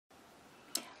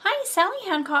Sally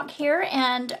Hancock here,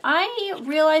 and I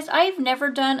realized I've never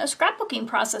done a scrapbooking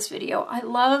process video. I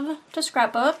love to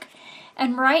scrapbook,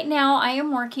 and right now I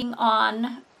am working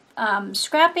on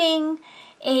scrapping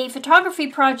a photography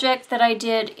project that I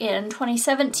did in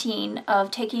 2017 of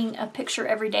taking a picture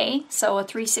every day, so a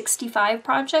 365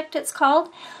 project it's called.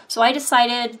 So I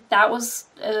decided that was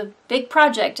a big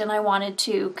project and I wanted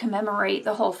to commemorate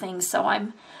the whole thing, so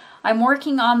I'm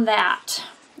working on that,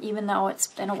 even though it's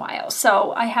been a while.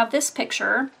 So I have this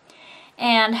picture,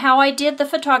 and how I did the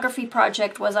photography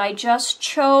project was I just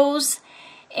chose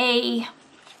I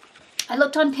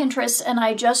looked on Pinterest and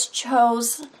I just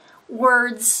chose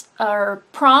words or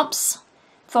prompts,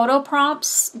 photo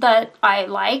prompts that I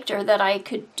liked or that I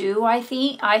could do, I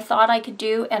thought I could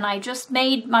do, and I just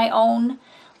made my own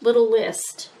little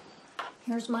list.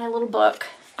 Here's my little book.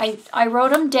 I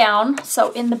wrote them down,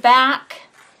 so in the back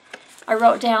I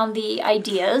wrote down the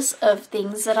ideas of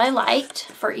things that I liked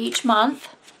for each month,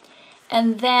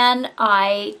 and then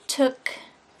I took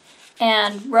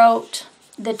and wrote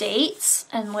the dates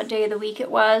and what day of the week it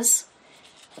was,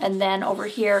 and then over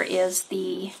here is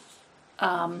the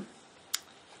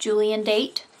Julian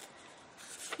date,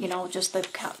 you know, just the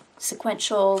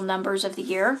sequential numbers of the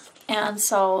year, and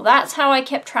so that's how I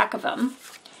kept track of them.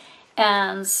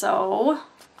 And so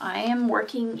I am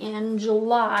working in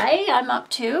July, I'm up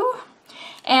to.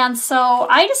 And so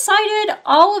I decided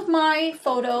all of my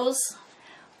photos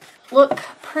look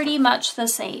pretty much the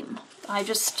same. I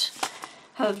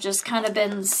have just kind of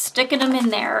been sticking them in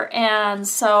there. And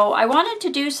so I wanted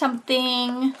to do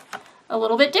something a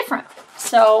little bit different.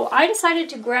 So I decided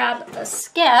to grab a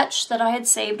sketch that I had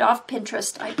saved off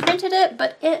Pinterest. I printed it,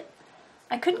 but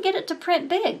I couldn't get it to print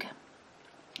big.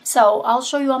 So I'll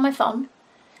show you on my phone.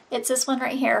 It's this one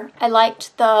right here. I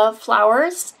liked the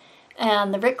flowers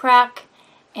and the rickrack,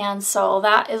 and so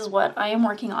that is what I am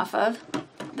working off of.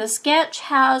 The sketch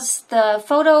has the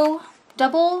photo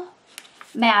double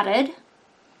matted,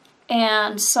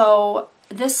 and so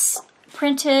this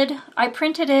I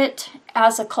printed it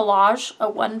as a collage, a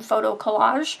one photo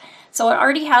collage. So it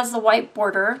already has the white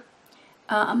border.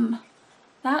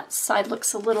 That side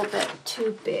looks a little bit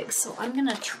too big, so I'm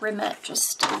gonna trim it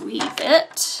just a wee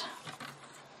bit.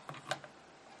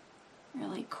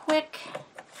 Really quick.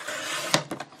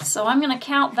 So I'm going to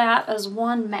count that as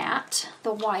one mat,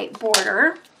 the white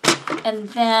border. And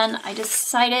then I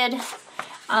decided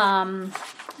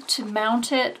to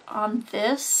mount it on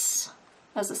this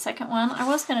as the second one. I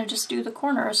was going to just do the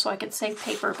corners so I could save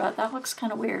paper, but that looks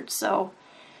kind of weird. So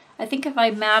I think if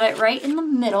I mat it right in the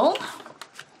middle,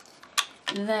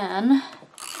 then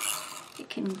you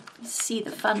can see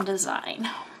the fun design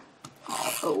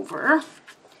all over.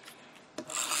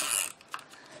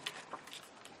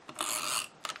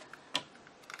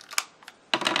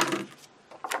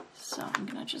 So I'm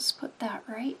going to just put that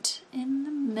right in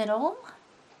the middle.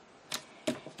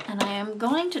 And I am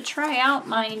going to try out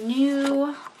my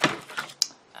new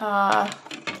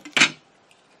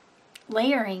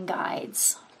layering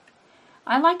guides.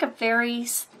 I like a very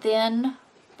thin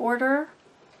border.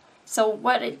 So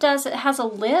what it does, it has a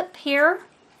lip here,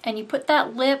 and you put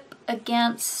that lip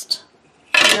against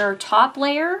your top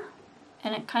layer,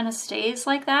 and it kind of stays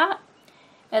like that.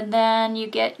 And then you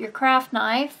get your craft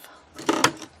knife.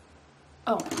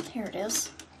 Oh, here it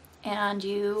is. And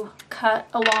you cut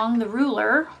along the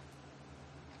ruler,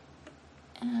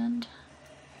 and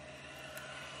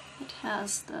it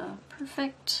has the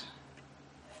perfect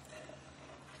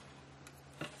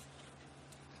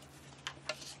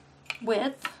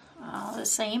width, the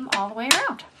same all the way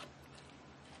around.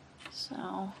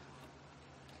 So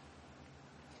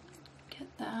get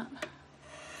that.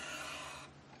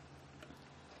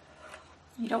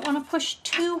 You don't want to push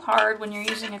too hard when you're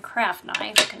using a craft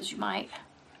knife because you might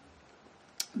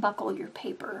buckle your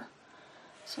paper.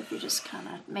 So if you just kind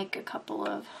of make a couple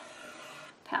of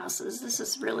passes. This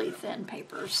is really thin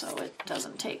paper, so it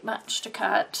doesn't take much to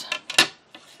cut.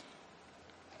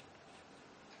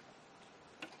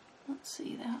 Let's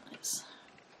see, that is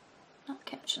not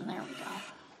catching. There we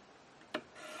go.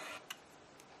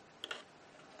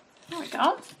 There we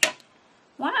go.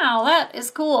 Wow, that is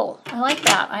cool. I like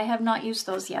that. I have not used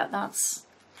those yet. That's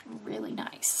really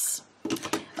nice.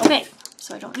 Okay,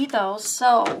 so I don't need those.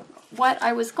 So what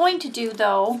I was going to do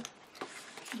though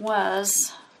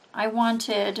was I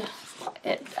wanted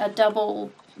a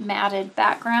double matted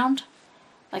background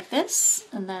like this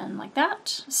and then like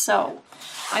that. So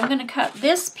I'm going to cut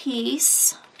this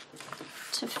piece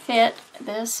to fit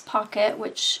this pocket,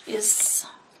 which is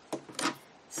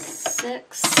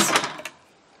 6.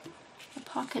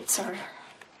 Pockets are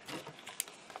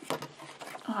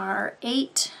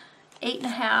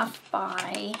 8.5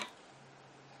 by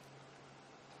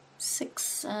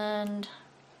 6¼ inches.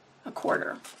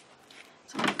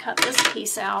 So I'm going to cut this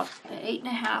piece out at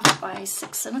 8½ by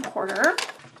 6¼ inches.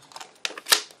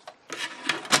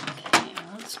 Okay,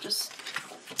 let's just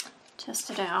test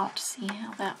it out, see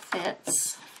how that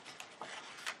fits.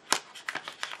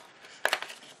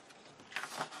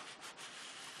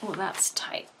 Oh, that's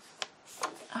tight.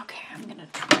 Okay, I'm going to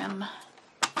trim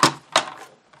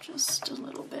just a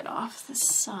little bit off this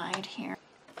side here.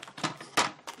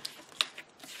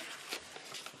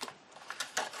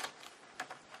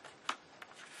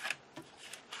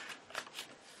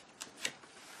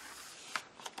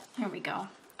 There we go.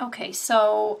 Okay,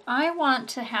 so I want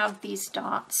to have these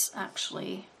dots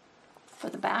actually for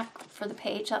the back, for the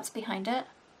page that's behind it.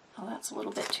 Oh, that's a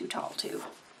little bit too tall too.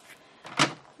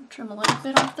 Trim a little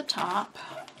bit off the top.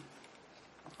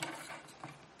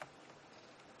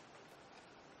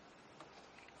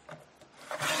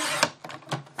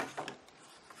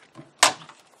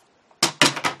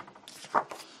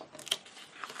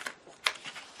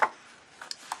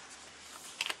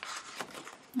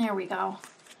 There we go.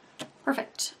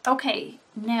 Perfect. Okay,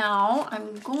 now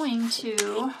I'm going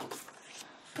to,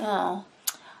 well,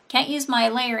 can't use my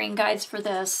layering guides for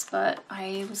this, but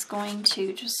I was going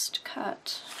to just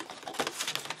cut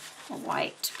a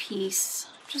white piece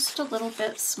just a little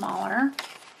bit smaller.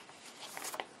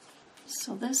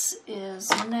 So this is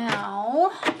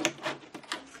now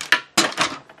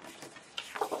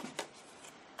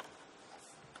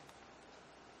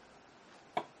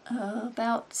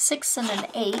about 6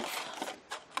 1/8,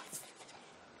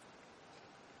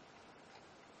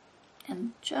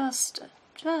 and just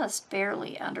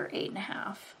barely under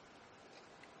 8½.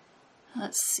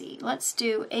 Let's see, let's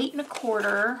do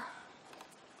 8¼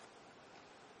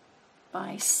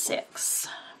 by 6.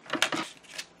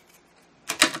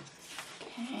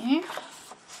 Okay,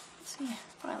 let's see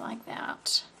if I like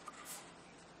that.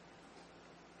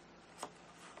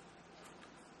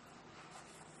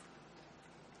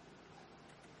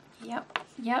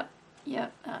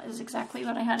 Yep, that is exactly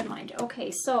what I had in mind.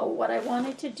 Okay, so what I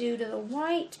wanted to do to the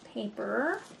white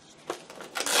paper,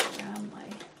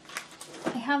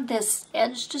 I have this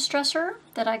edge distresser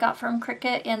that I got from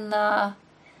Cricut in the,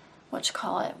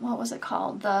 what was it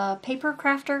called? The Paper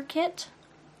Crafter kit.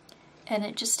 And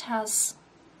it just has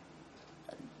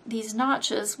these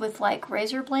notches with like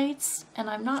razor blades, and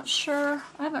I'm not sure,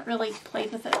 I haven't really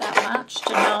played with it that much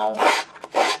to know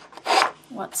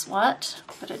what's what,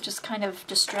 but it just kind of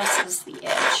distresses the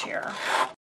edge here.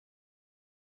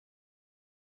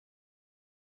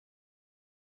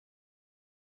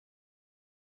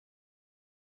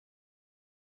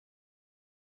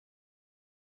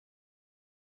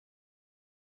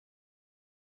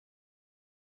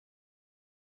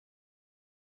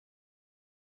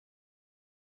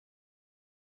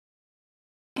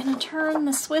 I'm going to turn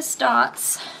the Swiss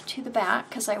dots to the back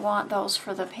because I want those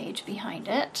for the page behind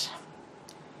it.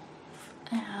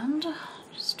 And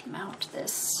just mount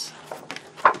this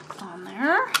on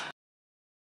there.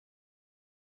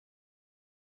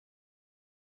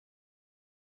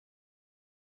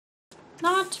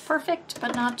 Not perfect,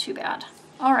 but not too bad.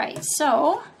 All right,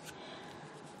 so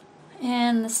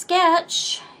in the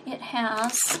sketch, it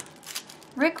has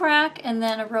rickrack and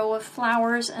then a row of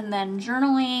flowers and then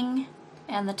journaling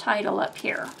and the title up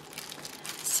here.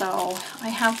 So I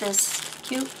have this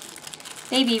cute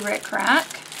baby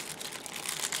rickrack.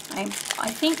 I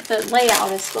think the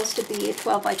layout is supposed to be a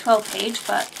 12 by 12 page,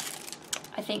 but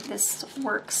I think this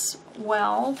works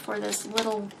well for this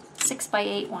little 6 by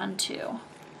 8 one too.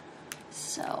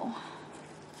 So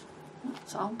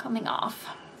it's all coming off.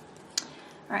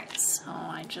 All right, so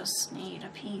I just need a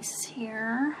piece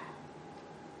here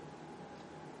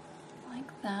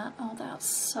like that. Oh, that's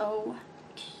so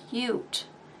cute.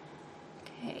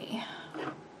 Okay.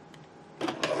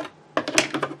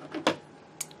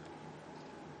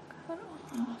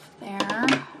 Off there,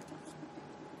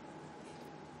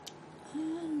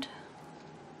 and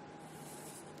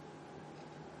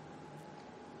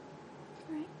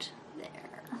right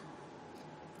there,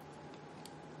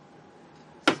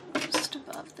 so just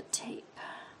above the tape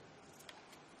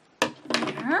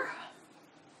there.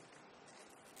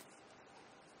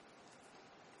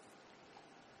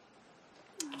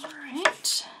 All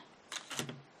right,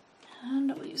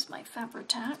 and I'll use my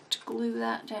Fabri-Tac to glue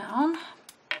that down.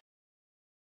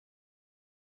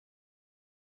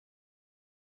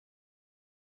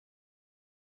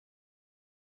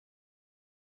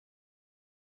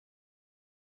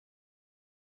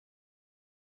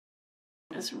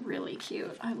 Is really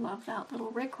cute. I love that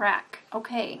little rickrack.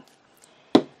 Okay,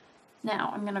 now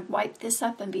I'm going to wipe this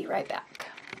up and be right back.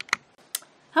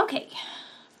 Okay,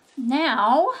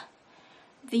 now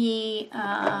the,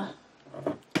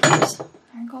 oops,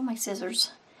 there go my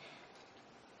scissors.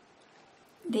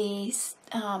 These,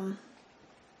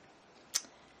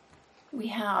 we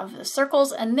have the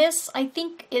circles, and this I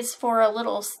think is for a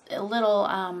little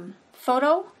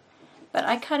photo, but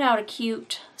I cut out a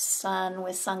cute sun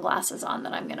with sunglasses on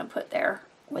that I'm going to put there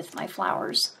with my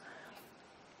flowers.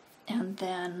 And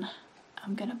then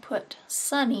I'm going to put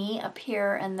Sunny up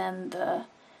here, and then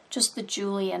just the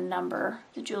Julian number,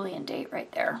 the Julian date right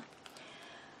there.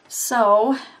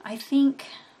 So I think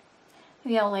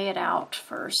maybe I'll lay it out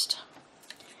first.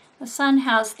 The sun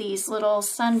has these little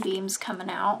sunbeams coming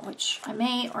out, which I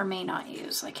may or may not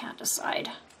use. I can't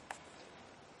decide.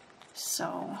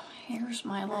 So here's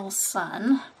my little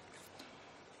sun,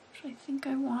 which I think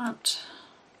I want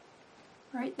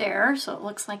right there, so it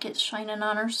looks like it's shining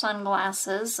on her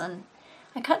sunglasses. And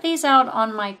I cut these out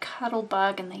on my Cuddle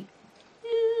Bug, and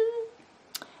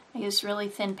I used really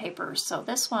thin paper, so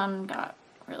this one got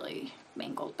really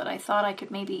mangled, but I thought I could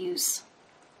maybe use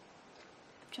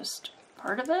just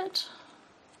part of it,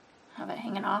 have it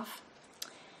hanging off,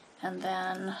 and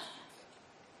then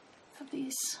have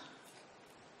these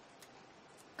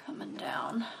coming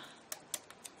down.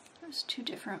 There's two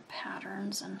different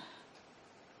patterns, and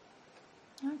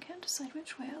I can't decide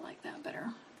which way I like that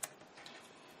better.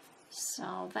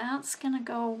 So that's gonna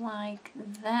go like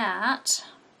that.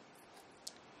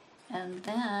 And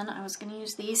then I was gonna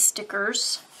use these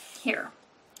stickers here.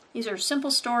 These are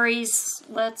Simple Stories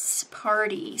Let's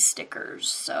Party stickers.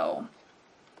 So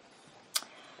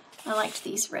I liked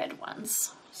these red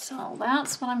ones. So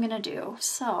that's what I'm gonna do.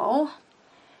 So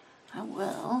I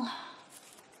will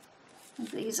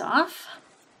move these off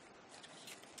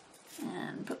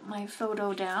and put my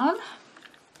photo down.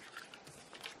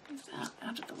 Move that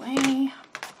out of the way.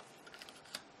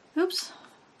 Oops.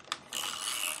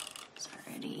 It's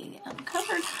already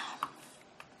uncovered.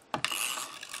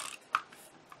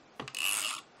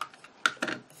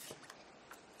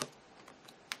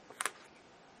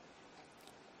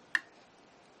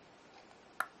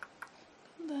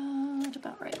 That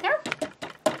about right there.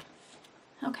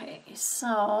 Okay,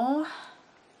 so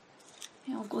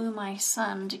I'll glue my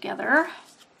sun together.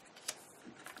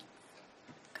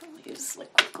 I'll use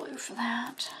liquid glue for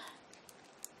that.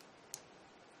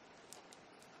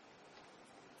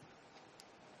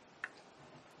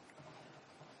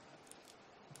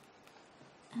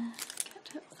 Can't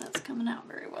tell if that's coming out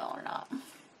very well or not.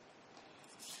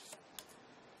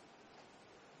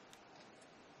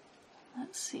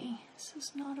 Let's see, this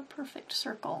is not a perfect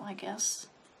circle, I guess.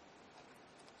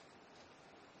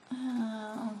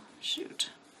 Shoot,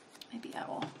 maybe I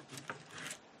will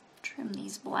trim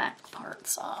these black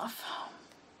parts off.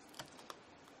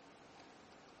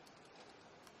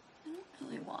 I don't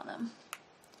really want them.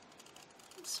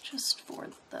 It's just for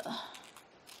the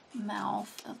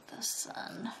mouth of the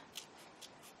sun.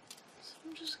 So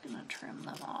I'm just gonna trim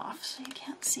them off so you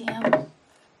can't see them.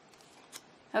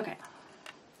 Okay.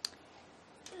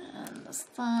 And the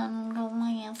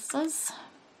sunglasses.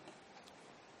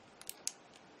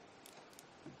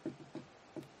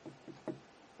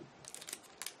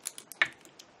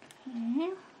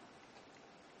 Okay.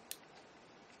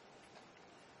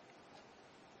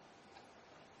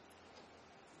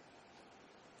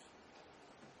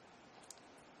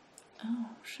 Oh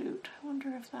shoot, I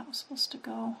wonder if that was supposed to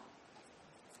go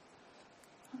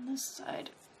on this side.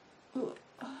 Ooh,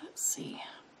 let's see.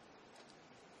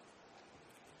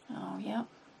 Oh, yep.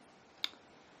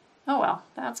 Oh well,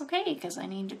 that's okay, because I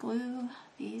need to glue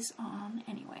these on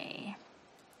anyway.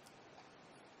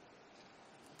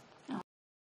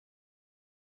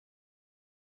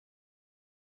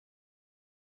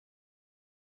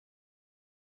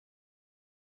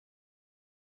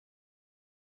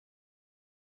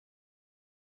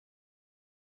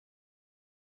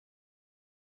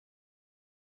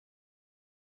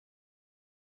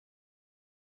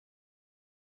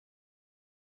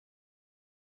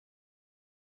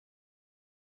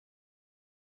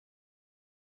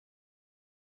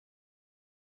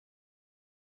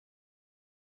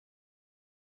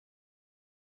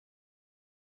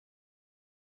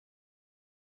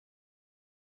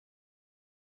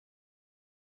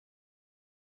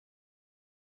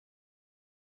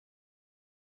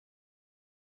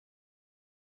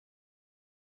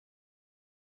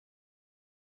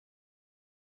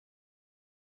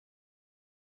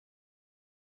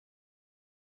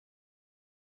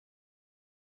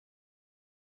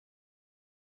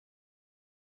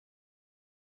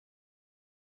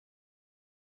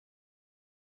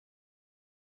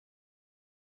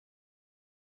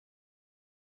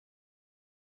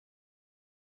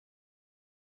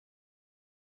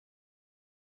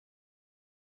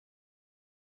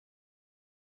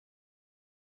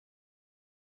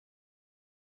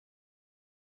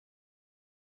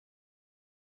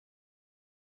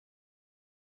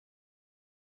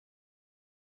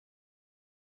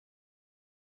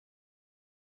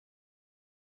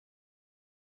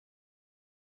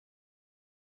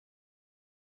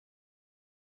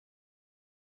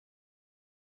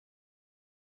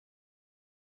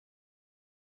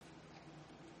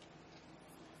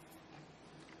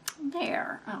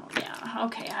 There. Oh, yeah.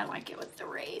 Okay, I like it with the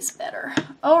rays better.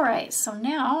 All right, so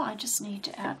now I just need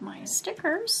to add my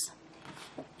stickers,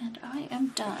 and I am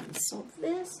done. So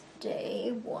this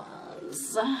day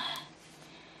was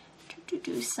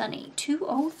sunny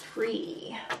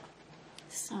 203.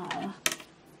 So I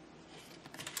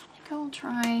think I'll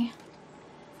try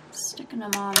sticking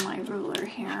them on my ruler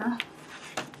here.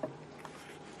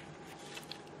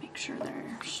 Make sure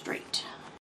they're straight.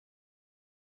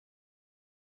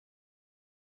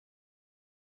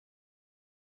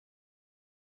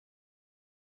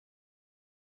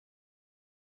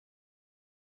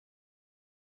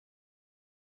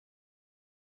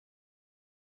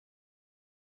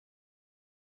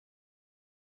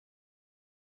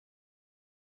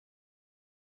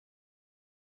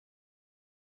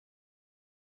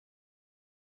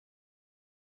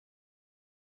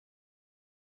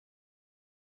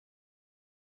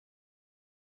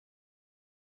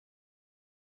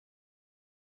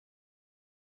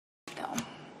 Go.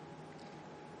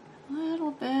 A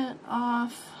little bit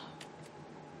off.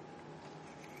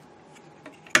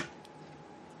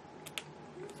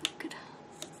 Could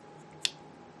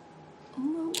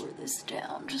lower this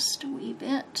down just a wee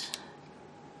bit.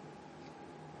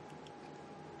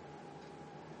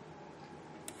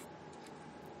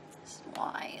 This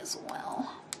Y as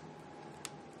well.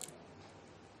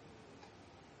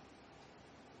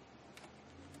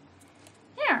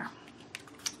 There.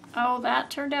 Oh, that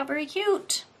turned out very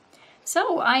cute.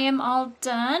 So I am all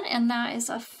done, and that is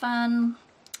a fun,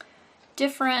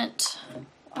 different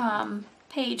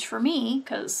page for me,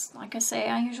 because like I say,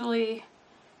 I usually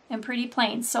am pretty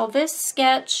plain. So this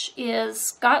sketch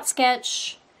is Got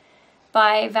Sketch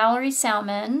by Valerie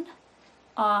Salmon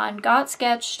on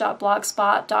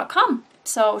gotsketch.blogspot.com.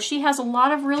 So she has a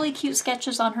lot of really cute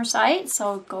sketches on her site,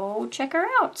 so go check her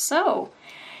out. So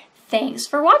thanks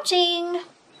for watching.